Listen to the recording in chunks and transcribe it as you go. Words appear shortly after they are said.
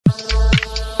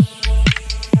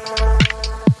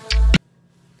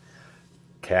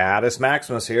Catus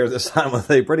Maximus here, this time with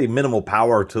a pretty minimal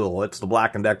power tool. It's the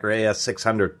Black & Decker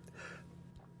AS600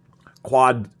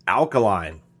 Quad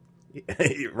Alkaline.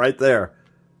 Right there.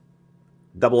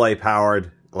 AA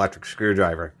powered electric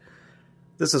screwdriver.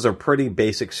 This is a pretty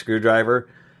basic screwdriver,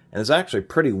 and it's actually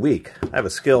pretty weak. I have a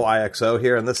Skill IXO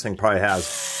here, and this thing probably has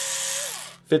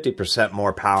 50%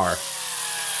 more power.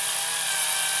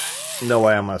 No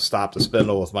way I'm going to stop the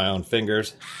spindle with my own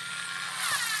fingers.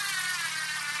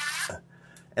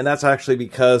 And that's actually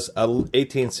because an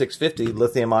 18650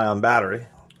 lithium-ion battery,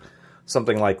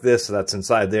 something like this that's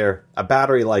inside there, a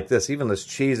battery like this, even this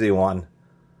cheesy one,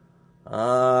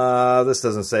 this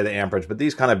doesn't say the amperage, but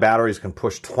these kind of batteries can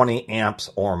push 20 amps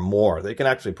or more. They can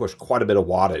actually push quite a bit of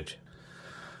wattage.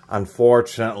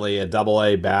 Unfortunately, a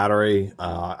AA battery,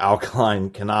 alkaline,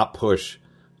 cannot push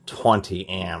 20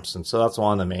 amps, and so that's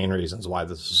one of the main reasons why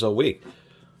this is so weak.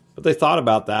 But they thought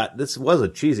about that. This was a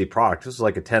cheesy product. This is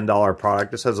like a $10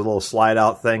 product. This has a little slide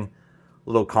out thing,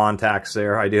 little contacts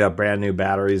there. I do have brand new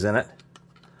batteries in it.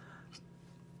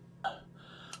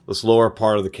 This lower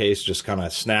part of the case just kind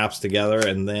of snaps together,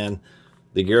 and then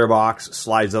the gearbox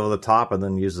slides over the top and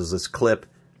then uses this clip.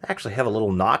 I actually have a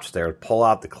little notch there to pull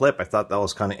out the clip. I thought that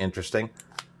was kind of interesting.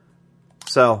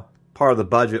 So part of the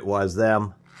budget was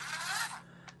them.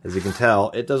 As you can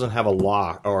tell, it doesn't have a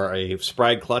lock or a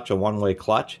sprag clutch, a one-way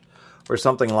clutch, or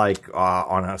something like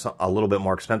on a little bit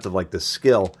more expensive like this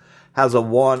Skill has a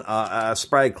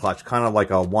sprag clutch, kind of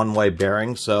like a one-way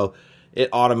bearing, so it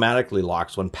automatically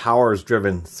locks. When power is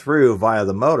driven through via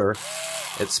the motor,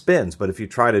 it spins. But if you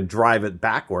try to drive it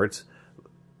backwards,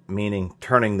 meaning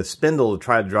turning the spindle to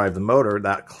try to drive the motor,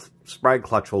 that sprag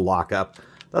clutch will lock up.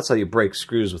 That's how you break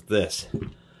screws with this.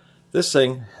 This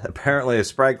thing, apparently a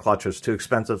sprag clutch is too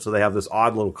expensive, so they have this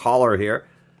odd little collar here.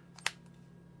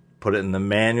 Put it in the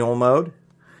manual mode,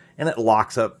 and it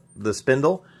locks up the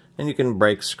spindle, and you can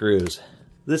break screws.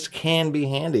 This can be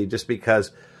handy just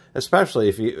because, especially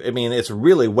if you, I mean, it's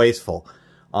really wasteful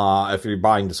if you're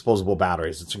buying disposable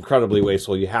batteries. It's incredibly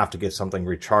wasteful. You have to get something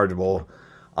rechargeable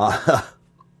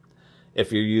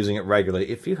if you're using it regularly.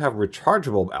 If you have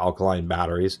rechargeable alkaline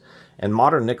batteries, and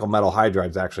modern nickel metal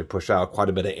hydrides actually push out quite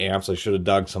a bit of amps. I should have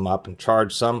dug some up and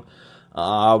charged some.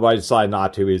 But I decided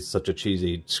not to because it's such a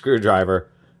cheesy screwdriver.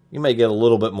 You may get a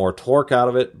little bit more torque out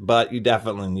of it, but you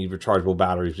definitely need rechargeable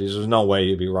batteries because there's no way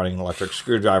you'd be running an electric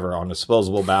screwdriver on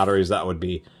disposable batteries. That would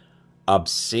be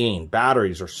obscene.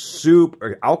 Batteries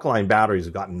are alkaline batteries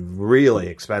have gotten really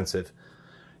expensive.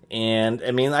 And, I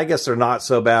mean, I guess they're not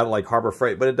so bad like Harbor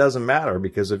Freight, but it doesn't matter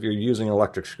because if you're using an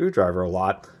electric screwdriver a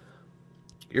lot,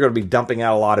 you're going to be dumping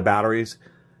out a lot of batteries,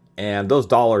 and those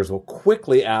dollars will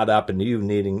quickly add up into you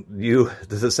needing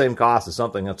the same cost as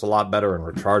something that's a lot better and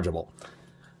rechargeable.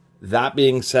 That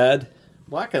being said,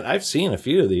 well, I've seen a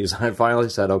few of these. I finally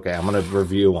said, okay, I'm going to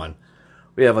review one.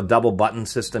 We have a double button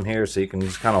system here, so you can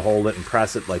just kind of hold it and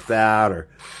press it like that, or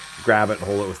grab it and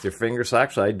hold it with your finger. So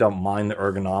actually, I don't mind the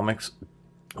ergonomics.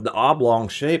 The oblong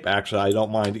shape, actually, I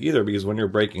don't mind either, because when you're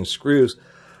breaking screws,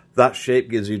 that shape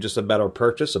gives you just a better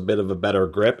purchase, a bit of a better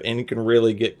grip, and you can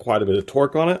really get quite a bit of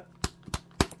torque on it.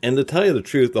 And to tell you the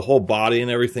truth, the whole body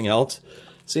and everything else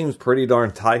seems pretty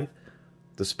darn tight.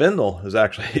 The spindle is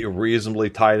actually reasonably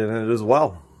tight in it as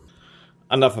well.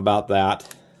 Enough about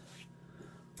that.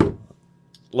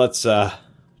 Let's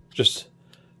just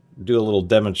do a little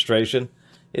demonstration.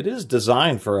 It is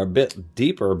designed for a bit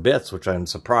deeper bits, which I'm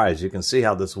surprised. You can see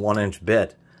how this 1-inch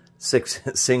bit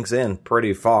sinks in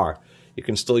pretty far. You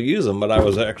can still use them, but I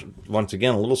was actually, once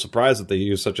again, a little surprised that they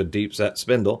use such a deep set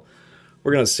spindle.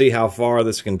 We're going to see how far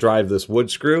this can drive this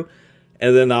wood screw,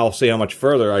 and then I'll see how much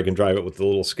further I can drive it with the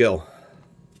little Skill.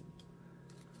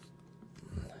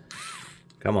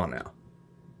 Come on now.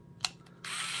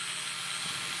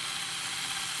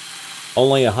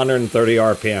 Only 130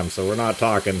 RPM, so we're not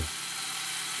talking...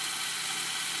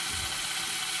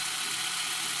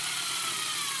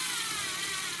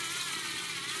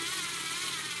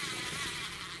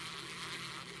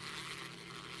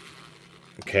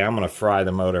 Okay, I'm going to fry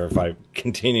the motor if I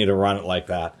continue to run it like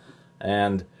that.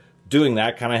 And doing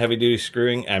that kind of heavy-duty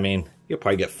screwing, I mean, you'll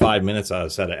probably get 5 minutes out of a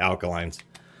set of alkalines.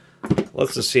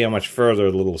 Let's just see how much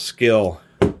further the little Skill...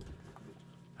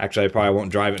 Actually, I probably won't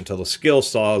drive it until the Skill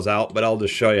stalls out, but I'll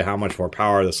just show you how much more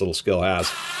power this little Skill has.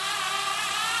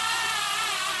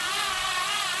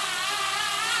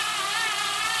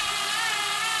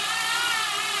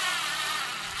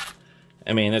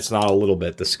 I mean, it's not a little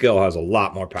bit. The Skill has a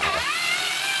lot more power.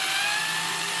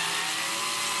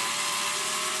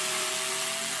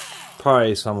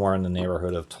 Probably somewhere in the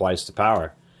neighborhood of twice the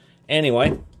power.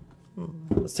 Anyway,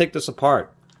 let's take this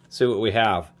apart, see what we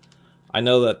have. I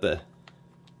know that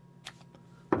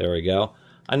There we go.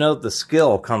 I know that the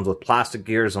Skill comes with plastic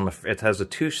gears on the... It has a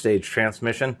 2-stage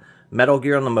transmission, metal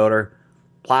gear on the motor,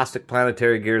 plastic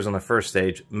planetary gears on the first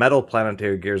stage, metal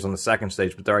planetary gears on the second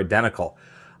stage, but they're identical.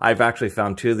 I've actually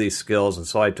found 2 of these Skills, and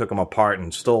so I took them apart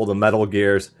and stole the metal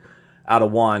gears out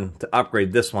of one to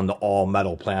upgrade this one to all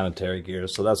metal planetary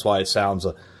gears. So that's why it sounds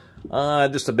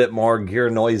just a bit more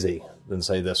gear noisy than,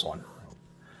 say, this one.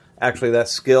 Actually, that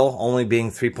Skill, only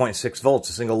being 3.6 volts,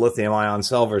 a single lithium-ion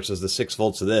cell versus the 6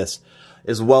 volts of this,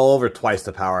 is well over twice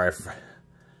the power. I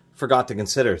forgot to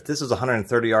consider. This is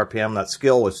 130 RPM. That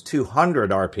Skill was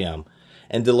 200 RPM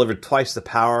and delivered twice the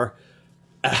power,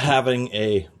 having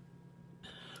a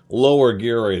lower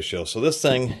gear ratio. So this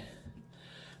thing,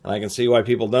 and I can see why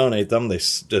people donate them,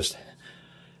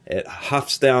 it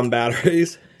huffs down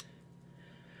batteries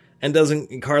and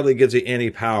hardly gives you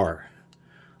any power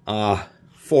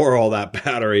for all that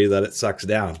battery that it sucks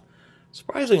down.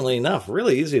 Surprisingly enough,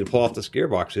 really easy to pull off this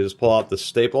gearbox. You just pull out the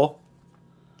staple,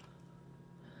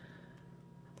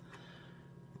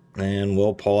 and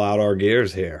we'll pull out our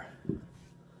gears here.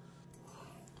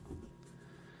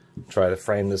 Try to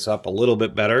frame this up a little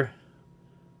bit better.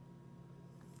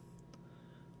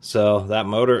 So that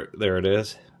motor, there it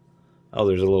is. Oh,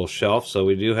 there's a little shelf. So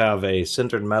we do have a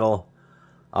sintered metal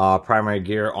primary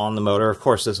gear on the motor. Of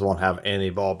course, this won't have any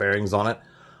ball bearings on it.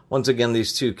 Once again,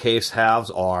 these 2 case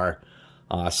halves are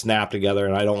snapped together,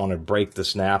 and I don't want to break the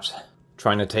snaps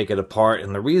trying to take it apart.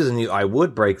 And the reason I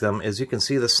would break them is you can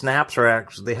see the snaps are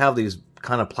actually, they have these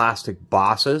kind of plastic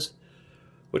bosses,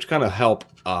 which kind of help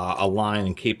align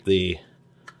and keep the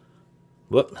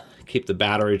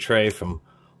battery tray from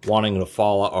wanting to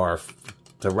fall or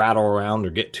to rattle around or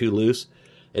get too loose.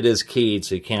 It is keyed,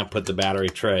 so you can't put the battery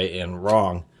tray in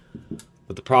wrong.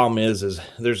 But the problem is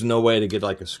there's no way to get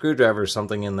like a screwdriver or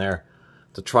something in there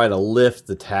to try to lift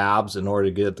the tabs in order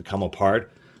to get it to come apart.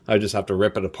 I just have to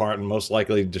rip it apart and most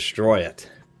likely destroy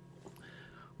it,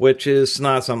 which is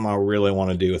not something I really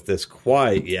want to do with this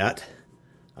quite yet.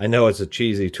 I know it's a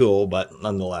cheesy tool, but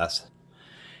nonetheless.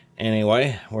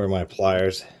 Anyway, where are my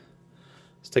pliers?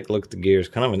 Let's take a look at the gears.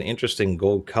 Kind of an interesting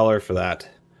gold color for that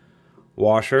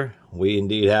washer. We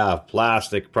indeed have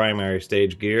plastic primary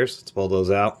stage gears. Let's pull those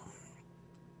out.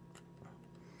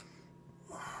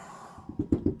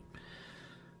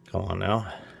 Come on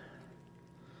now.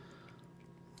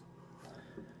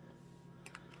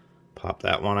 Pop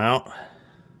that one out.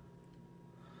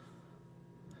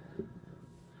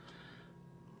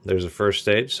 There's a first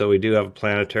stage, so we do have a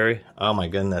planetary. Oh my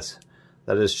goodness,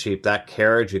 that is cheap. That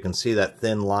carriage, you can see that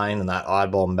thin line and that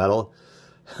oddball metal.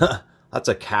 That's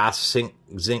a cast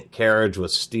zinc carriage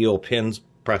with steel pins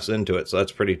pressed into it, so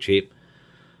that's pretty cheap.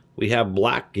 We have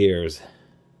black gears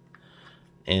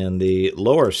in the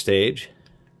lower stage,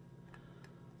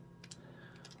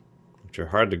 which are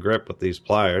hard to grip with these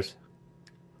pliers.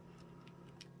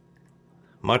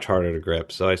 Much harder to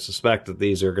grip, so I suspect that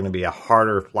these are going to be a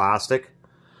harder plastic.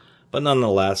 But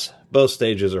nonetheless, both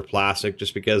stages are plastic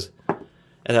just because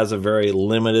it has a very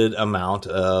limited amount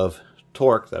of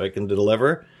torque that it can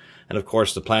deliver. And of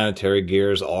course the planetary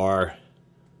gears are,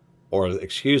 or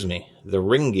excuse me, the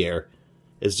ring gear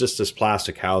is just this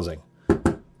plastic housing.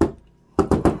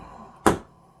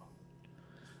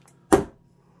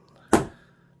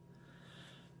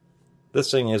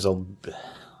 This thing is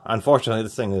unfortunately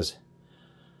this thing is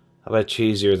a bit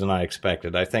cheesier than I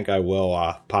expected. I think I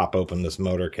will pop open this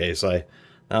motor case. Now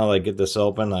that I get this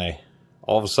open, I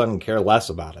all of a sudden care less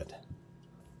about it.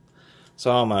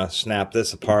 So I'm going to snap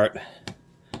this apart.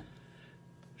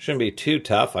 Shouldn't be too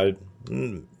tough. I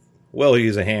will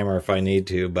use a hammer if I need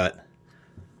to, but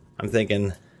I'm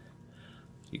thinking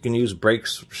you can use brake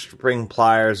spring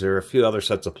pliers or a few other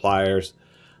sets of pliers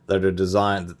that are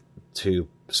designed to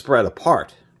spread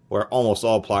apart, where almost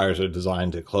all pliers are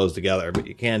designed to close together. But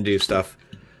you can do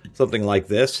something like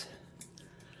this.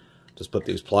 Just put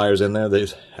these pliers in there. They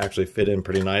actually fit in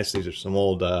pretty nice. These are some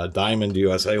old Diamond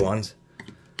USA ones.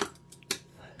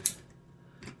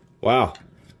 Wow.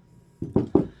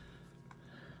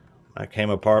 That came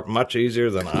apart much easier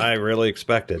than I really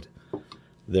expected.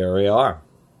 There we are.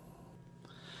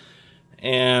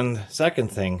 And second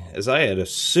thing is I had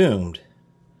assumed,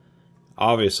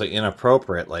 obviously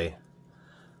inappropriately,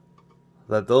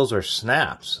 that those are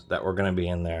snaps that were going to be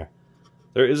in there.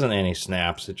 There isn't any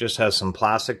snaps. It just has some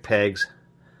plastic pegs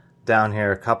down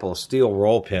here, a couple of steel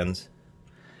roll pins,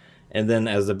 and then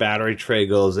as the battery tray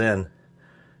goes in,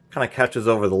 kind of catches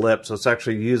over the lip, so it's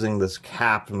actually using this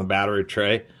cap from the battery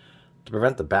tray to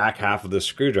prevent the back half of the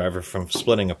screwdriver from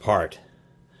splitting apart.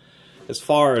 As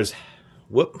far as,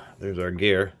 there's our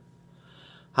gear.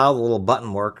 How the little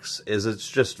button works is it's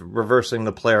just reversing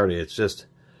the polarity. It's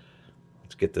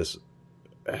get this,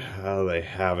 how they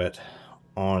have it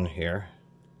on here.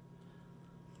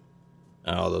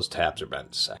 Oh, those tabs are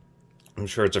bent. I'm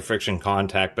sure it's a friction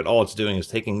contact, but all it's doing is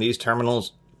taking these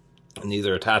terminals and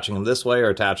either attaching them this way or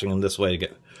attaching them this way to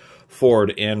get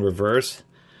forward and reverse.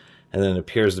 And then it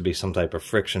appears to be some type of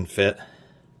friction fit.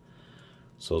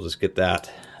 So we'll just get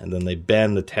that. And then they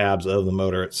bend the tabs of the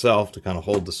motor itself to kind of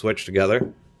hold the switch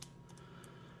together.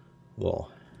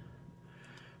 We'll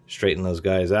straighten those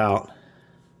guys out.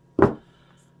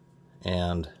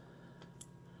 And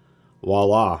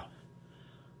voila.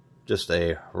 Just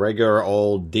a regular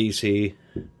old DC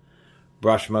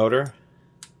brush motor.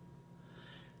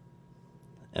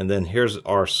 And then here's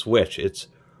our switch. It's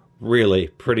really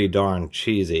pretty darn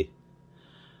cheesy.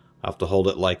 I'll have to hold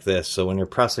it like this. So when you're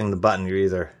pressing the button, you're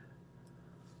either...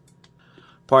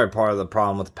 Part of the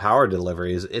problem with the power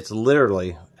delivery is it's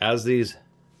literally, as these...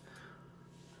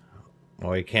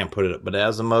 Well, you can't put it, but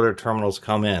as the motor terminals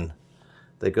come in,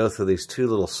 they go through these two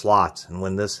little slots. And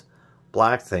when this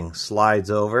black thing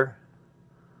slides over,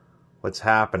 what's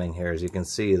happening here is you can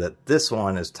see that this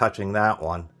one is touching that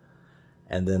one.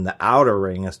 And then the outer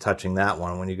ring is touching that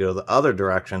one. When you go the other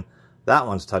direction, that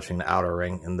one's touching the outer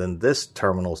ring. And then this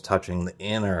terminal is touching the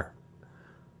inner,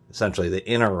 essentially the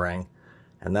inner ring.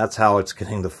 And that's how it's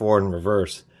getting the forward and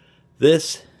reverse.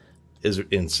 This is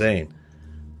insane.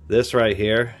 This right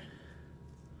here,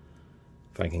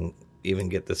 if I can even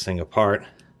get this thing apart,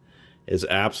 is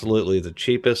absolutely the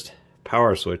cheapest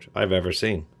power switch I've ever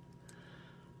seen.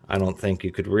 I don't think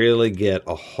you could really get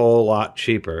a whole lot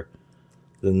cheaper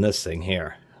than this thing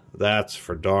here. That's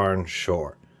for darn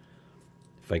sure.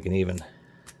 If I can even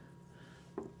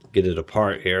get it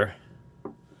apart here.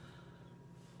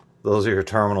 Those are your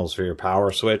terminals for your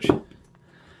power switch.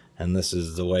 And this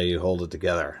is the way you hold it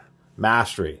together.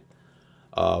 Mastery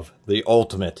of the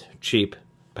ultimate cheap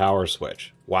power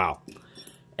switch. Wow.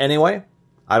 Anyway,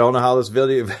 I don't know how this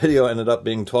video ended up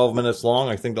being 12 minutes long.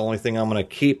 I think the only thing I'm going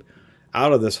to keep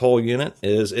out of this whole unit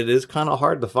is it is kind of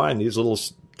hard to find these little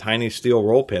tiny steel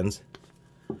roll pins.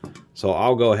 So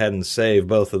I'll go ahead and save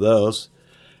both of those,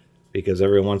 because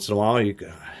every once in a while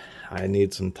I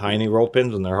need some tiny roll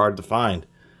pins and they're hard to find.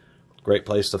 Great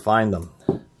place to find them.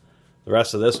 The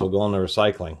rest of this will go in the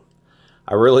recycling.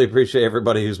 I really appreciate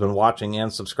everybody who's been watching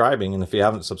and subscribing, and if you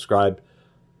haven't subscribed,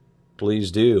 please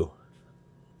do.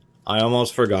 I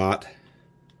almost forgot.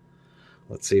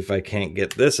 Let's see if I can't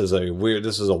get this.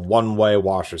 This is a one-way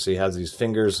washer. See, it has these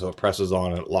fingers, so it presses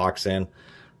on and it locks in.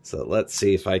 So let's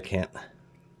see if I can't.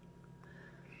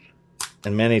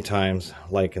 And many times,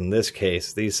 like in this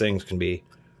case, these things can be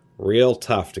real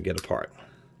tough to get apart.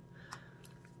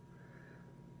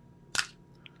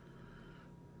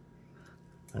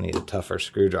 I need a tougher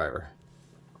screwdriver.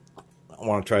 I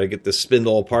want to try to get this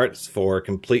spindle apart for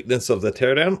completeness of the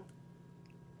teardown.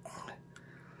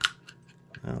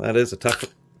 Well, that is a tough...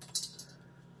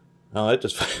 Oh, it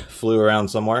just flew around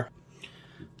somewhere.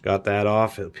 Got that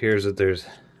off. It appears that there's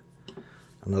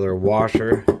another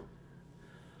washer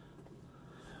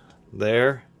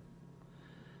there.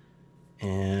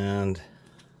 And...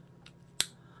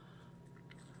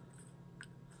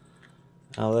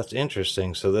 Oh, that's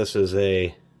interesting. So this is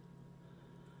a...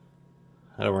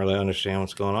 I don't really understand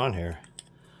what's going on here.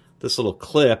 This little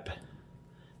clip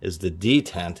is the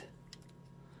detent.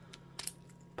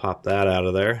 Pop that out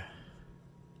of there.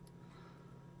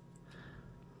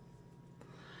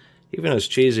 Even as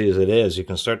cheesy as it is, you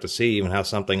can start to see even how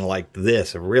something like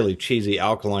this, a really cheesy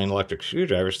alkaline electric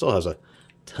screwdriver, still has a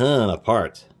ton of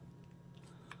parts.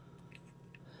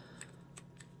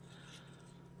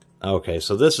 Okay,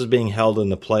 so this is being held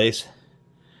into place,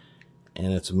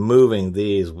 and it's moving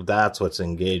these. That's what's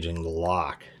engaging the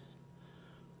lock.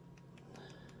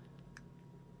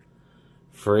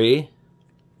 Free.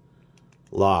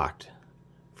 Locked.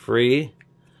 Free.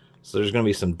 So there's going to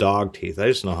be some dog teeth. I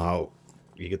just know how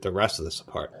you get the rest of this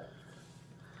apart.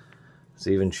 It's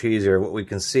even cheesier. What we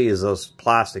can see is those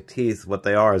plastic teeth. What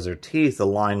they are is their teeth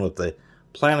align with the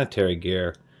planetary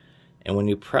gear, and when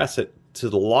you press it to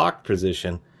the lock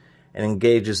position, it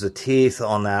engages the teeth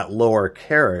on that lower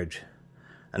carriage,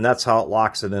 and that's how it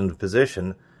locks it into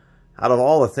position. Out of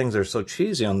all the things that are so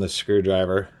cheesy on this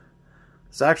screwdriver,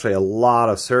 it's actually a lot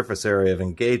of surface area of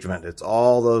engagement. It's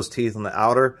all those teeth on the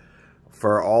outer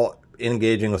for all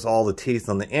engaging with all the teeth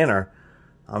on the inner.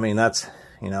 I mean, that's,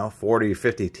 40,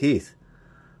 50 teeth.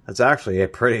 That's actually a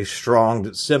pretty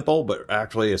strong, simple, but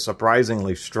actually a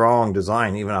surprisingly strong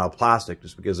design, even out of plastic,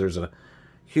 just because there's a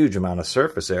huge amount of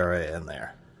surface area in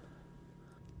there.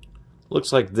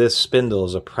 Looks like this spindle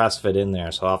is a press fit in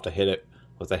there, so I'll have to hit it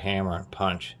with a hammer and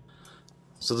punch.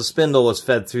 So the spindle was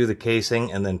fed through the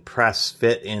casing and then press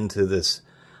fit into this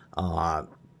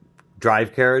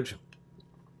drive carriage.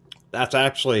 That's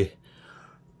actually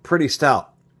pretty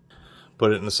stout.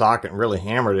 Put it in the socket and really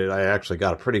hammered it. I actually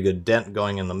got a pretty good dent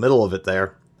going in the middle of it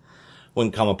there.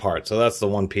 Wouldn't come apart. So that's the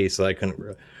one piece that I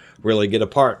couldn't really get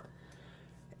apart.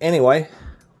 Anyway,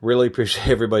 really appreciate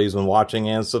everybody who's been watching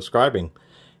and subscribing.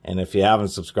 And if you haven't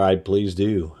subscribed, please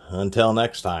do. Until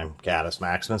next time, Catus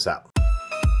Maximus out.